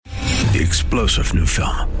The explosive new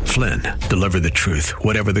film, Flynn, Deliver the Truth,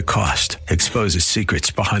 Whatever the Cost, exposes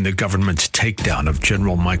secrets behind the government's takedown of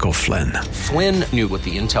General Michael Flynn. Flynn knew what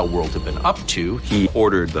the intel world had been up to. He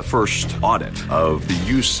ordered the first audit of the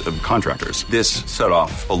use of contractors. This set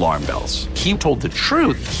off alarm bells. He told the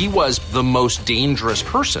truth. He was the most dangerous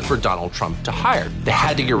person for Donald Trump to hire. They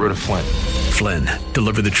had to get rid of Flynn. Flynn,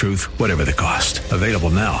 Deliver the Truth, Whatever the Cost. Available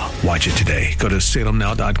now. Watch it today. Go to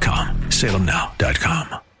salemnow.com.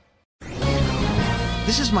 salemnow.com.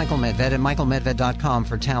 This is Michael Medved at michaelmedved.com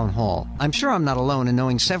for Town Hall. I'm sure I'm not alone in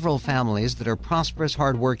knowing several families that are prosperous,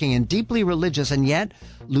 hardworking, and deeply religious, and yet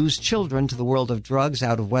lose children to the world of drugs,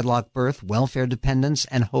 out-of-wedlock birth, welfare dependence,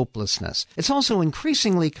 and hopelessness. It's also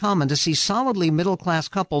increasingly common to see solidly middle-class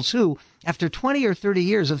couples who, after 20 or 30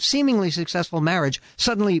 years of seemingly successful marriage,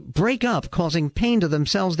 suddenly break up, causing pain to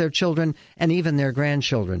themselves, their children, and even their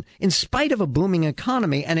grandchildren. In spite of a booming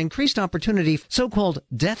economy and increased opportunity, so-called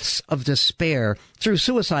deaths of despair through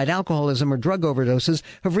suicide, alcoholism, or drug overdoses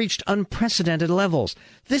have reached unprecedented levels.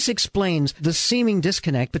 This explains the seeming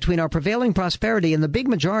disconnect between our prevailing prosperity and the big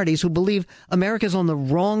majorities who believe America's on the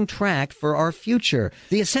wrong track for our future.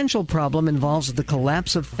 The essential problem involves the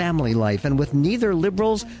collapse of family life, and with neither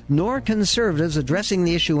liberals nor conservatives addressing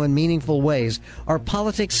the issue in meaningful ways, our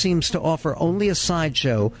politics seems to offer only a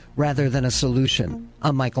sideshow rather than a solution.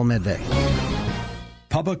 I'm Michael Medved.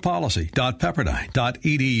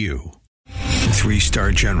 Publicpolicy.pepperdine.edu.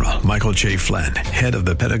 Three-star General Michael J. Flynn, head of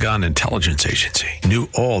the Pentagon Intelligence Agency, knew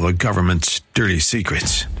all the government's dirty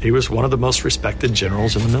secrets. He was one of the most respected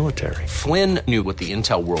generals in the military. Flynn knew what the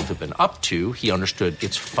intel world had been up to. He understood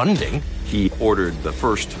its funding. He ordered the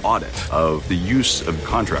first audit of the use of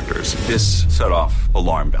contractors. This set off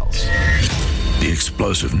alarm bells. The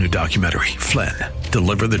explosive new documentary, Flynn,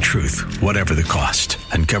 Deliver the Truth, Whatever the Cost,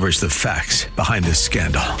 uncovers the facts behind this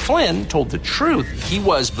scandal. Flynn told the truth. He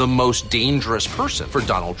was the most dangerous person for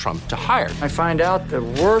Donald Trump to hire. I find out the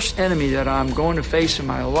worst enemy that I'm going to face in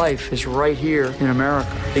my life is right here in America.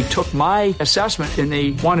 They took my assessment and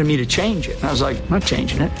they wanted me to change it. And I was like, I'm not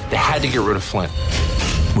changing it. They had to get rid of Flynn.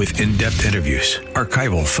 With in-depth interviews,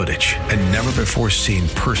 archival footage, and never-before-seen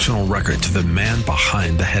personal records of the man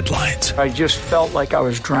behind the headlines. I just felt like I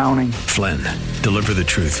was drowning. Flynn, Deliver the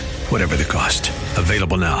Truth, Whatever the Cost.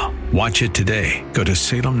 Available now. Watch it today. Go to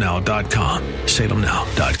salemnow.com.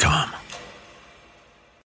 salemnow.com.